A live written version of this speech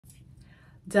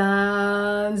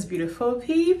Duns, beautiful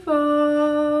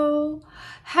people.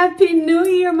 Happy New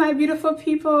Year, my beautiful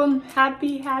people.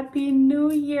 Happy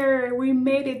New Year. We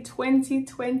made it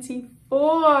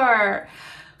 2024.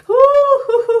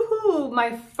 Woo-hoo-hoo-hoo.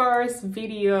 My first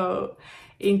video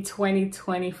in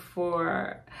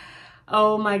 2024.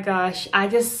 Oh my gosh,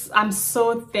 I'm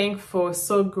so thankful,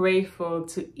 so grateful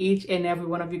to each and every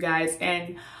one of you guys.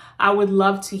 And I would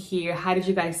love to hear, how did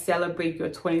you guys celebrate your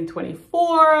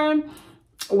 2024?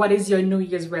 What is your New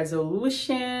Year's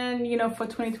resolution, for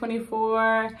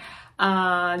 2024?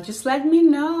 Just let me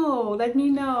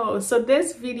know. So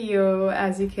this video,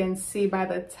 as you can see by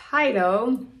the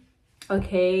title,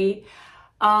 okay,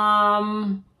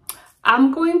 I'm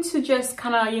going to just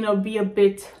kind of, be a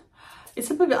bit,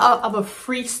 it's a bit of a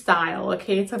freestyle,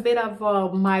 okay? It's a bit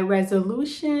of my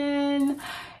resolution,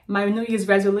 my New Year's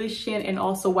resolution, and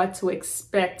also what to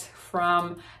expect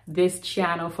from this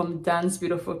channel, from Duns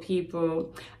Beautiful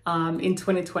People, in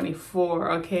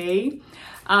 2024, okay?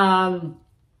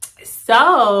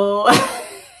 So,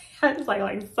 it's in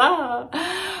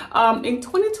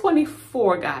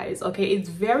 2024, guys, okay, it's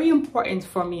very important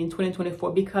for me in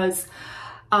 2024 because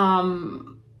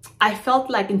I felt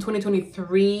like in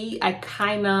 2023, I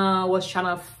kind of was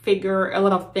trying to figure a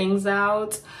lot of things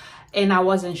out and I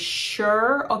wasn't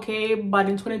sure, okay? But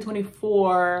in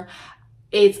 2024,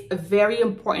 it's very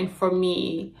important for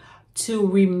me to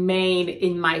remain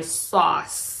in my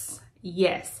sauce.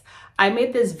 Yes, I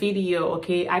made this video,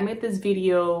 okay? I made this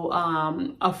video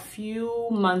a few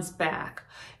months back,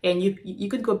 and you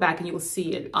could go back and you will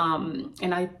see it. And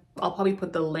I'll probably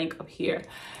put the link up here.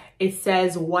 It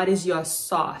says, what is your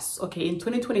sauce? Okay, in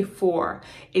 2024,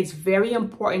 it's very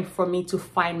important for me to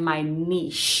find my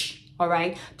niche. All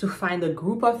right, to find a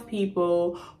group of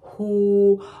people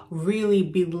who really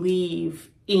believe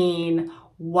in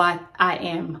what I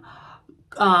am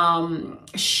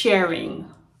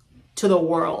sharing to the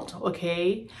world.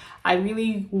 Okay, I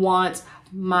really want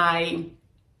my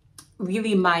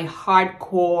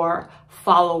hardcore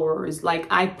followers. Like,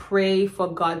 I pray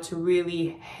for God to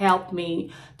really help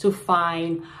me to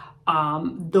find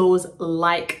those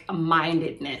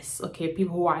like-mindedness, okay,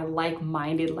 people who are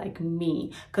like-minded like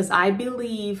me, because I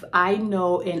believe, I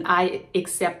know, and I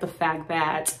accept the fact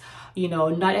that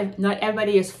not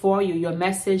everybody is for you. Your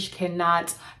message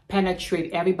cannot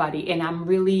penetrate everybody, and I'm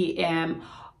really am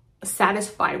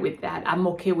satisfied with that. I'm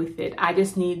okay with it. I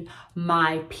just need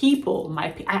my people,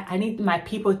 I need my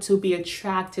people to be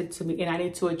attracted to me, and I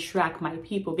need to attract my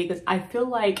people, because I feel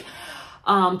like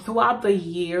throughout the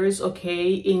years,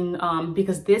 okay,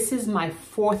 because this is my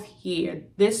 4th year,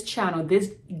 this channel, this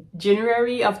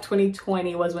January of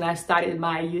 2020 was when I started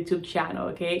my YouTube channel,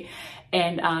 okay,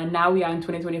 and now we are in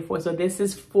 2024, so this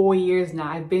is 4 years now.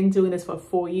 I've been doing this for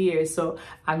 4 years, so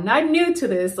I'm not new to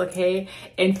this, okay?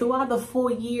 And throughout the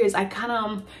 4 years, I kind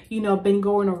of, been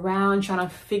going around trying to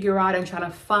figure out and trying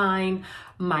to find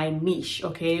my niche,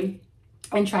 okay?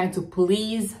 And trying to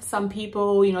please some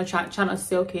people, trying to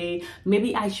say, okay,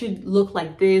 maybe I should look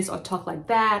like this or talk like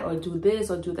that or do this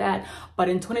or do that. But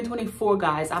in 2024,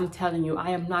 guys, I'm telling you, I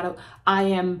am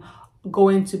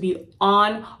going to be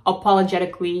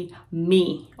unapologetically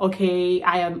me, okay?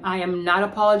 I am not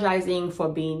apologizing for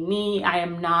being me. I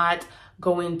am not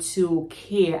going to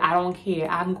care. I don't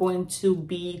care. I'm going to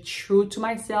be true to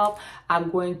myself. I'm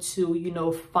going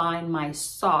to, find my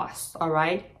sauce, all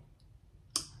right?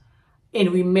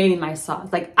 And remain in my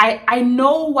sauce. Like, I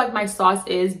know what my sauce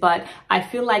is, but I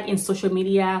feel like in social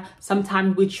media,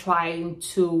 sometimes we're trying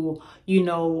to,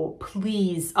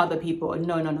 please other people.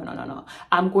 No.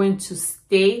 I'm going to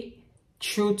stay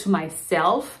true to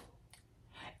myself.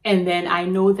 And then I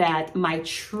know that my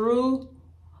true,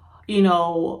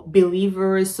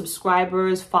 believers,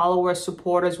 subscribers, followers,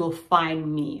 supporters will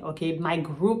find me, okay? My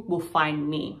group will find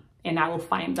me, and I will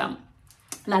find them.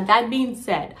 Now, that being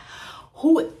said,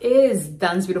 who is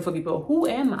Duns Beautiful People? Who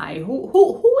am I?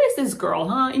 Who is this girl,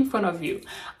 in front of you?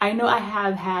 I know I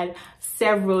have had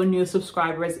several new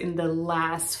subscribers in the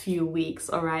last few weeks,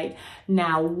 all right?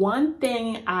 Now, one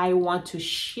thing I want to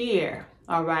share,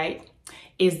 all right,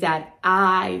 is that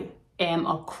I am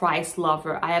a Christ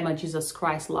lover. I am a Jesus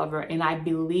Christ lover, and I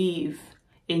believe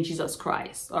in Jesus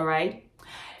Christ, all right?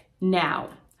 Now,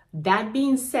 that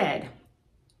being said,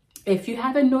 if you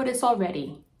haven't noticed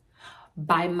already,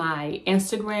 by my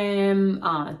Instagram,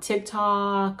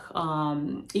 TikTok,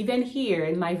 even here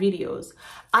in my videos,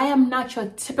 I am not your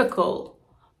typical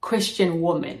Christian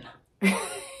woman.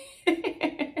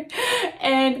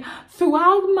 And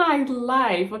throughout my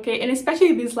life, okay, and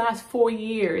especially these last 4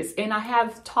 years, and I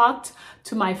have talked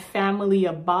to my family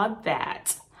about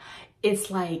that,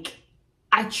 it's like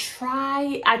I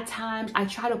try at times, I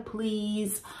try to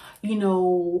please, you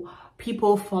know,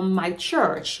 people from my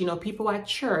church, you know, people at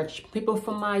church, people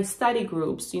from my study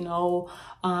groups, you know.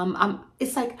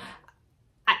 It's like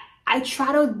I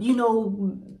try to, you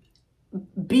know,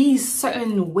 be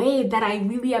certain way that I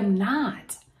really am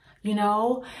not, you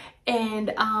know. And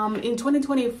in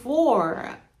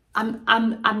 2024, I'm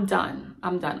done.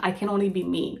 I'm done. I can only be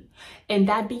me. And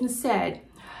that being said,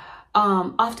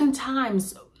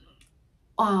 oftentimes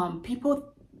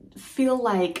people feel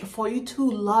like for you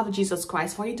to love Jesus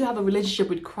Christ, for you to have a relationship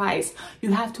with Christ,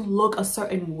 you have to look a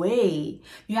certain way,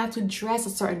 you have to dress a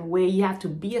certain way, you have to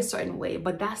be a certain way.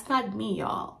 But that's not me,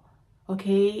 y'all.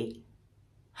 Okay,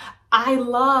 I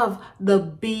love the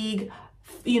big,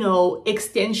 you know,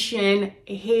 extension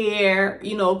hair,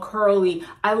 you know, curly.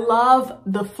 I love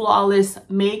the flawless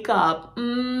makeup.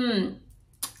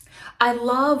 I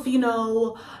love, you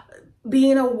know,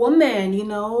 being a woman, you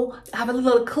know, have a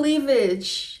little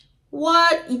cleavage.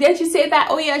 What? Did you say that?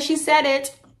 Oh yeah, she said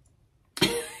it.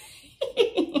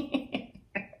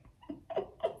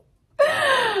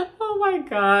 Oh my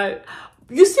God.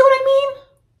 You see what I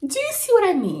mean? Do you see what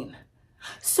I mean?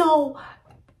 So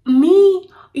me,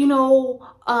 you know,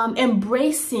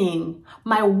 embracing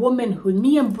my womanhood,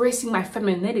 me embracing my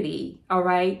femininity, all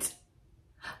right?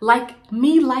 Like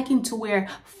me liking to wear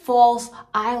false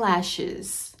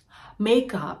eyelashes,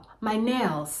 makeup, my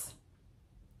nails,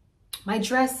 my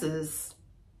dresses,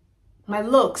 my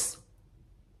looks,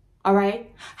 all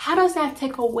right? How does that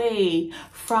take away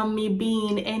from me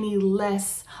being any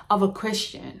less of a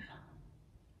Christian?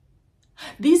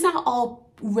 These are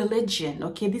all religion,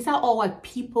 okay? These are all what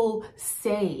people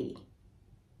say.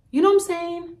 You know what I'm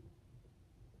saying?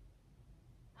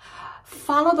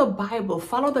 Follow the Bible,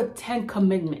 follow the 10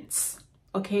 commandments,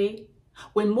 okay?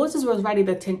 When Moses was writing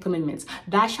the 10 commandments,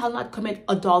 thou shalt not commit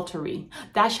adultery,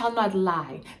 thou shalt not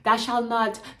lie, thou shalt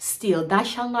not steal, thou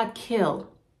shalt not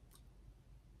kill.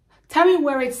 Tell me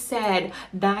where it said,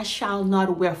 thou shalt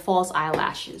not wear false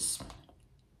eyelashes.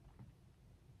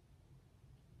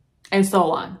 And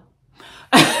so on.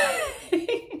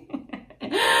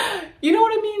 You know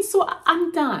what I mean? So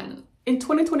I'm done. In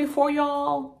 2024,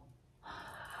 y'all,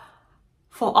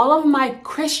 for all of my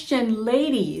Christian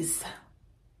ladies,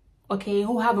 okay,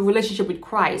 who have a relationship with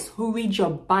Christ, who read your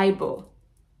Bible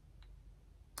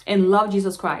and love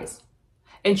Jesus Christ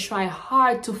and try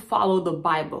hard to follow the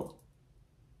Bible,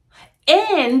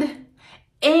 and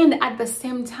at the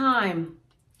same time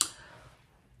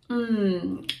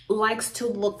likes to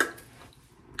look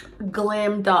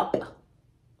glammed up,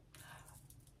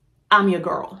 I'm your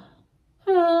girl.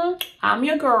 I'm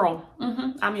your girl.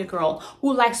 I'm your girl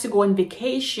who likes to go on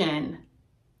vacation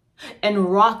and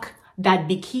rock that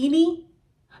bikini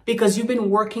because you've been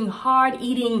working hard,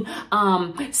 eating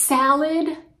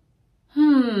salad,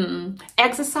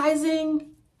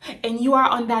 exercising, and you are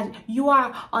on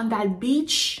that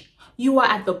beach, you are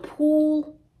at the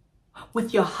pool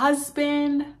with your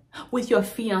husband, with your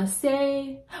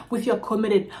fiance, with your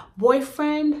committed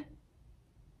boyfriend,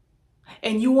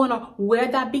 and you want to wear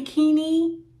that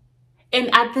bikini, and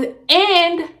at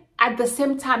the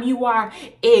same time, you are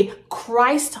a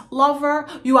Christ lover,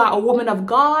 you are a woman of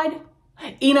God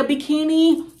in a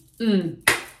bikini.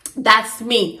 That's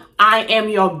me. I am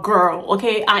your girl,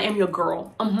 okay? I am your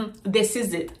girl. This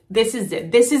is it. This is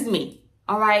it. This is me,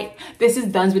 all right? This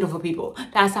is Duns Beautiful People.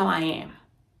 That's how I am,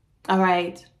 all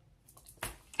right?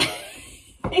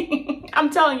 I'm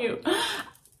telling you,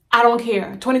 I don't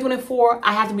care. 2024,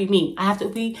 I have to be me. I have to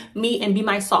be me and be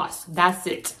my sauce. That's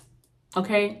it,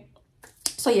 okay?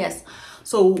 So yes,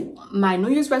 so my New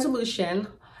Year's resolution,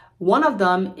 one of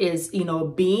them is, you know,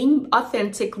 being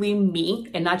authentically me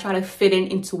and not try to fit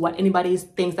into what anybody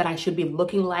thinks that I should be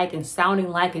looking like and sounding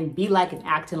like and be like and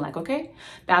acting like, okay?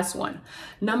 That's one.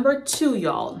 Number two,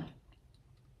 y'all,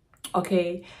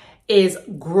 okay, is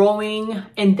growing,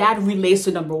 and that relates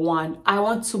to number one. I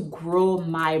want to grow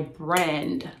my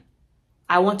brand.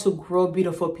 I want to grow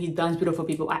Duns Beautiful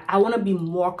People. I want to be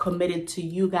more committed to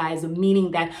you guys,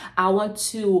 meaning that I want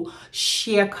to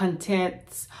share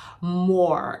content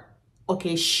more,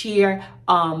 okay? Share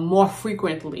more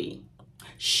frequently,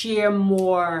 share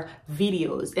more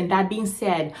videos. And that being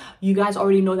said, you guys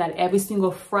already know that every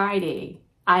single Friday,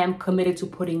 I am committed to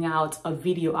putting out a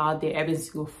video out there every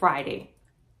single Friday,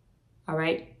 all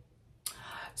right?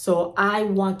 So I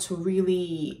want to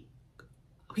really,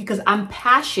 because I'm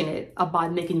passionate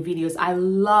about making videos. I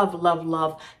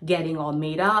love getting all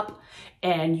made up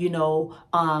and, you know,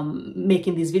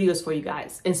 making these videos for you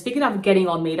guys. And speaking of getting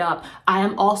all made up, I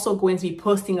am also going to be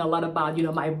posting a lot about, you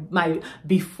know, my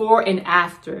before and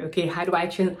after, okay? How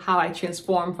I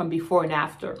transform from before and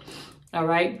after. All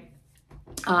right.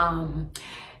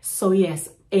 So yes,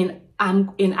 and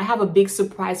I have a big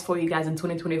surprise for you guys in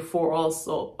 2024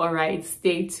 also. All right,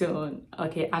 stay tuned.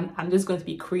 Okay, I'm just going to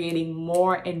be creating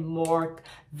more and more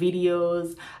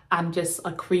videos. I'm just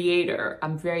a creator.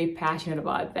 I'm very passionate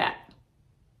about that.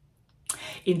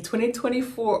 In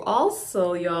 2024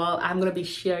 also, y'all, I'm gonna be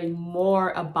sharing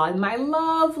more about my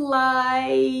love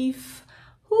life.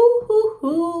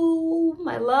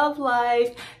 My love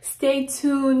life. Stay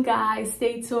tuned, guys.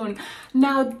 Stay tuned.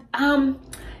 Now,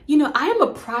 you know, I am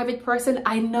a private person.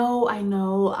 I know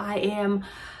I am.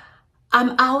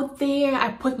 I'm out there.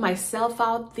 I put myself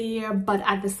out there, but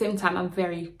at the same time, I'm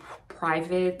very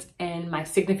private. And my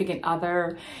significant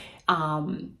other,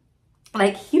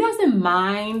 like, he doesn't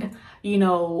mind, you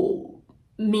know,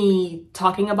 me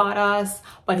talking about us,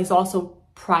 but he's also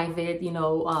private. You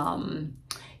know,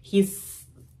 he's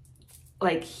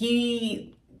like,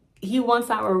 he wants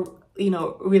our, you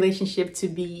know, relationship to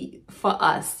be for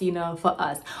us, you know, for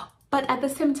us. But at the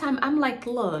same time, I'm like,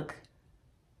 look,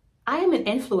 I am an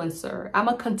influencer. I'm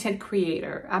a content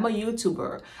creator. I'm a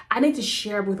YouTuber. I need to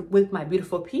share with my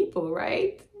beautiful people,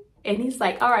 right? And he's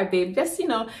like, all right, babe, just, you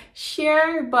know,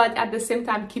 share, but at the same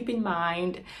time, keep in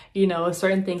mind, you know,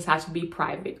 certain things have to be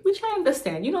private, which I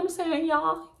understand. You know what I'm saying,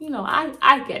 y'all? You know,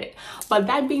 I get it. But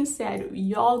that being said,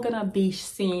 y'all gonna be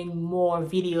seeing more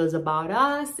videos about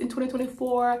us in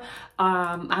 2024.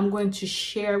 I'm going to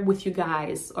share with you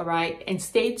guys, all right? And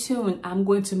stay tuned. I'm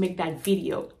going to make that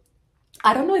video.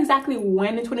 I don't know exactly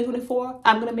when in 2024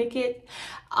 I'm gonna make it.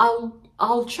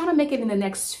 I'll try to make it in the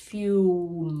next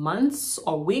few months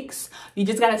or weeks. You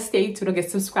just gotta stay tuned or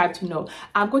get subscribed to know.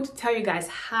 I'm going to tell you guys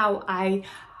how I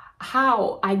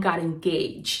got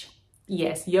engaged.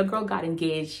 Yes, your girl got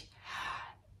engaged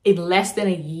in less than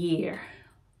a year.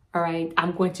 All right,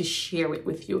 I'm going to share it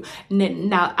with you.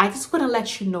 Now, I just want to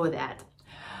let you know that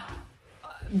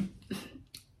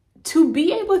to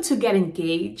be able to get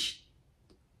engaged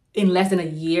in less than a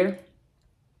year,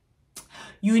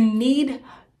 you need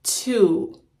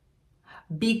to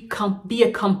be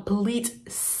a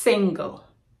complete single.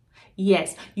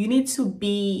 Yes, you need to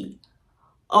be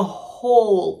a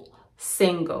whole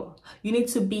single. You need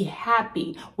to be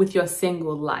happy with your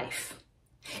single life.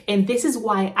 And this is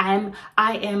why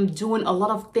I am doing a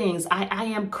lot of things. I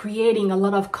am creating a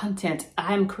lot of content.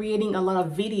 I am creating a lot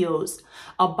of videos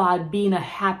about being a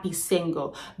happy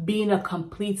single, being a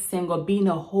complete single, being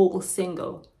a whole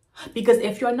single. Because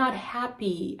if you're not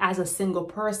happy as a single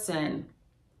person,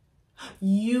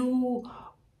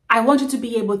 I want you to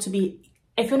be able to be,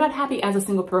 if you're not happy as a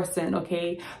single person,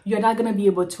 okay, you're not going to be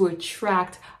able to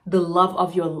attract the love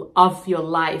of your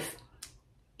life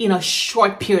in a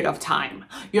short period of time.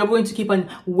 You're going to keep on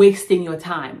wasting your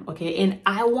time, okay? And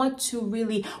I want to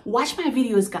really watch my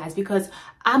videos, guys, because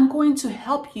I'm going to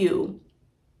help you,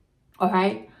 all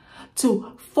right,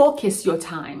 to focus your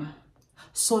time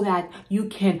so that you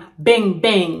can bang,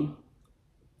 bang.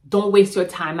 Don't waste your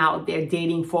time out there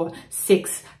dating for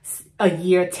a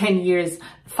year, 10 years,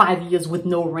 5 years with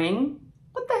no ring.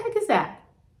 What the heck is that?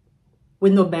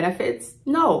 With no benefits?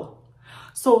 No.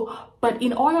 So, but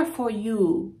in order for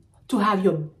you to have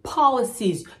your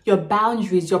policies, your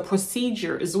boundaries, your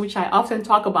procedures, which I often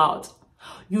talk about,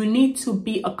 you need to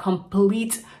be a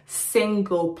complete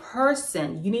single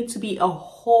person. You need to be a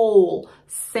whole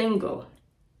single.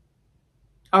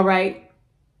 All right?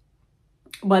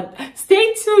 But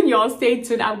stay tuned, y'all. Stay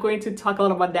tuned. I'm going to talk a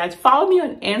lot about that. Follow me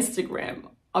on Instagram.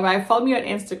 All right? Follow me on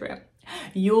Instagram.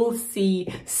 You'll see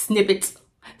snippet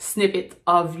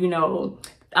of, you know,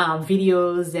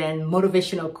 videos and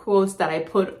motivational quotes that I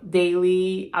put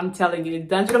daily. I'm telling you,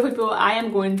 Dance Beautiful People, I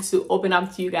am going to open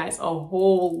up to you guys a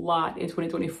whole lot in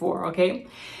 2024, okay?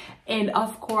 And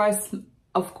of course,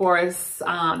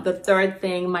 the third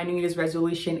thing, my New Year's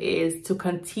resolution is to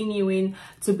continuing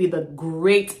to be the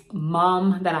great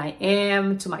mom that I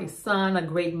am to my son, a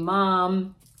great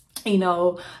mom, you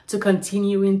know, to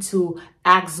continuing to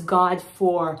ask God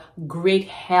for great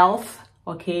health.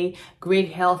 Okay,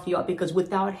 great health, y'all, because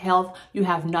without health, you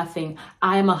have nothing.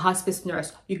 I am a hospice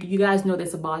nurse. You guys know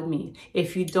this about me.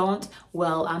 If you don't,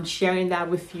 well, I'm sharing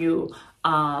that with you.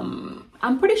 I'm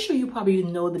pretty sure you probably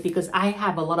know that because I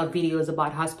have a lot of videos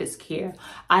about hospice care.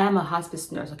 I am a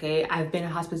hospice nurse, okay? I've been a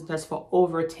hospice nurse for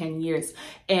over 10 years,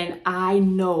 and I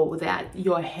know that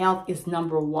your health is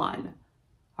number one.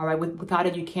 All right, without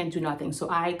it, you can't do nothing.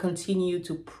 So I continue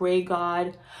to pray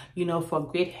God, you know, for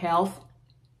great health.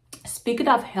 Speaking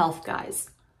of health,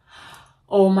 guys,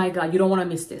 oh my God, you don't want to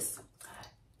miss this.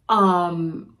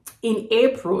 In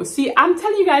April, see, I'm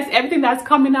telling you guys everything that's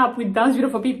coming up with Dance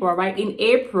Beautiful People, all right? In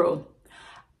April,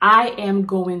 I am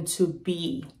going to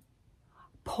be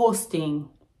posting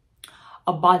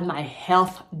about my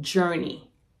health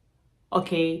journey.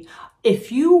 Okay,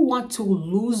 if you want to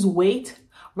lose weight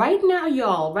right now,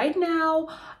 y'all, right now,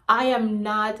 I am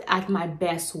not at my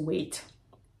best weight.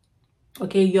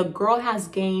 Okay, your girl has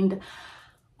gained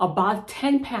about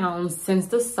 10 pounds since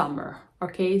the summer.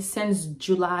 Okay, since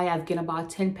July, I've gained about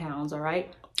 10 pounds, all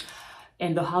right?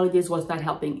 And the holidays was not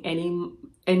helping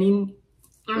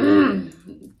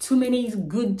too many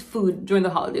good food during the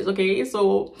holidays, okay?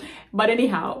 So, but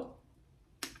anyhow,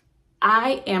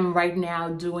 I am right now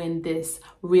doing this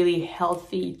really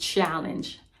healthy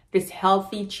challenge,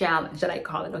 that I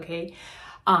call it, okay?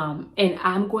 And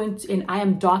I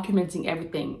am documenting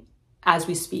everything as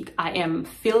we speak. I am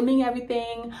filming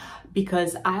everything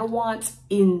because I want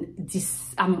in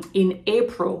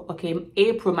April, okay,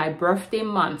 April, my birthday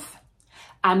month,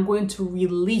 I'm going to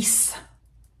release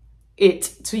it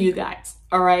to you guys,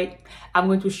 all right? I'm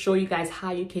going to show you guys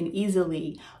how you can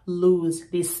easily lose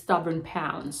these stubborn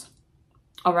pounds,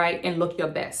 all right, and look your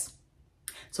best.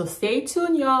 So stay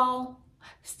tuned, y'all.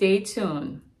 Stay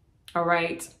tuned, all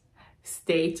right?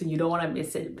 Stay tuned. You don't want to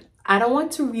miss it. I don't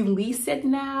want to release it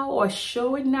now or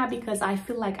show it now because I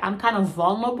feel like I'm kind of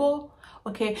vulnerable,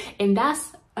 okay? And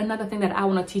that's another thing that I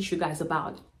want to teach you guys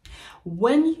about.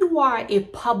 When you are a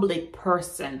public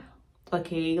person,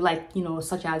 okay, like, you know,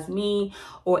 such as me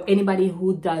or anybody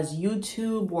who does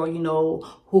YouTube or, you know,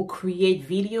 who create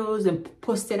videos and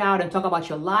post it out and talk about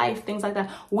your life, things like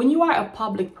that. When you are a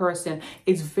public person,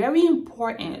 it's very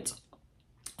important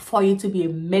for you to be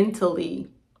mentally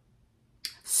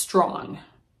strong,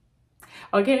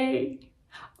 okay?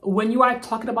 When you are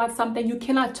talking about something, you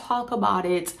cannot talk about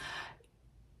it.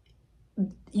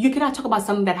 You cannot talk about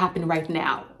something that happened right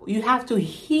now. You have to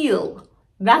heal.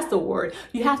 That's the word.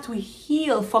 You have to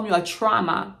heal from your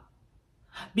trauma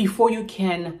before you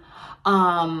can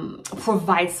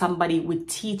provide somebody with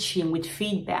teaching, with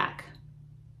feedback.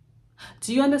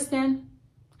 Do you understand?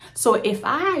 So if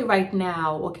I right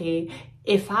now, okay,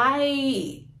 if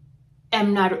I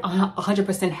am not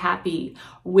 100% happy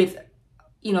with,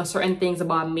 you know, certain things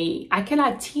about me, I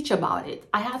cannot teach about it.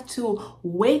 I have to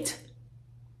wait,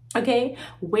 okay?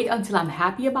 Wait until I'm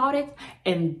happy about it,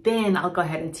 and then I'll go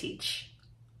ahead and teach.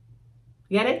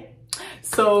 Get it?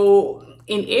 So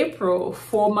in April,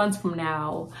 4 months from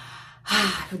now,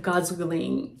 if God's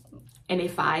willing, and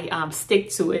if I stick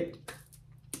to it,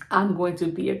 I'm going to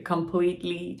be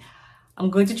I'm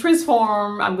going to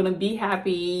transform. I'm going to be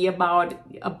happy about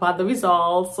the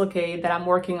results, okay, that I'm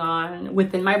working on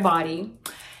within my body.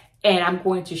 And I'm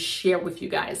going to share with you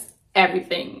guys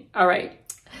everything, all right?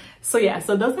 So yeah,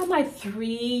 so those are my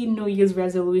 3 New Year's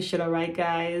resolution, all right,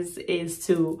 guys, is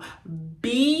to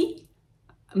be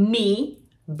me,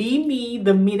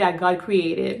 the me that God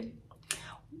created.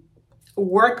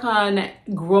 Work on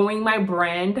growing my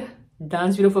brand,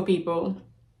 Duns Beautiful People,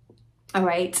 all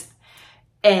right?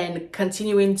 And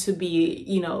continuing to be,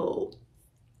 you know,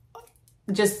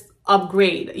 just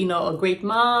upgrade, you know, a great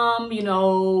mom, you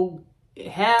know,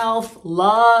 health,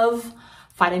 love,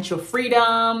 financial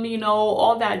freedom, you know,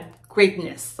 all that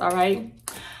greatness, all right?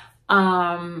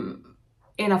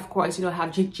 And of course, you know,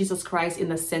 have Jesus Christ in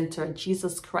the center,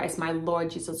 Jesus Christ, my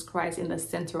Lord Jesus Christ in the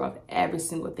center of every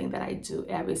single thing that I do,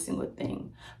 every single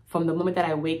thing, from the moment that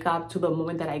I wake up to the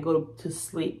moment that I go to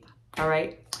sleep, all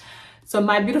right? So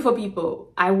my beautiful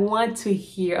people, I want to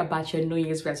hear about your New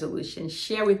Year's resolution.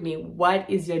 Share with me, what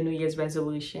is your New Year's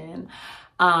resolution?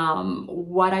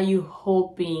 What are you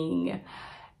hoping,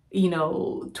 you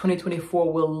know,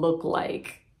 2024 will look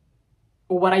like?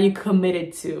 What are you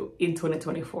committed to in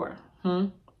 2024?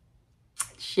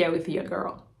 Share with your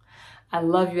girl. I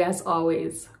love you as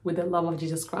always with the love of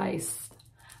Jesus Christ.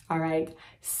 All right.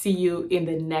 See you in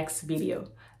the next video.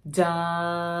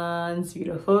 Duns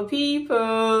Beautiful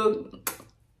People.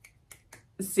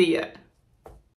 See ya.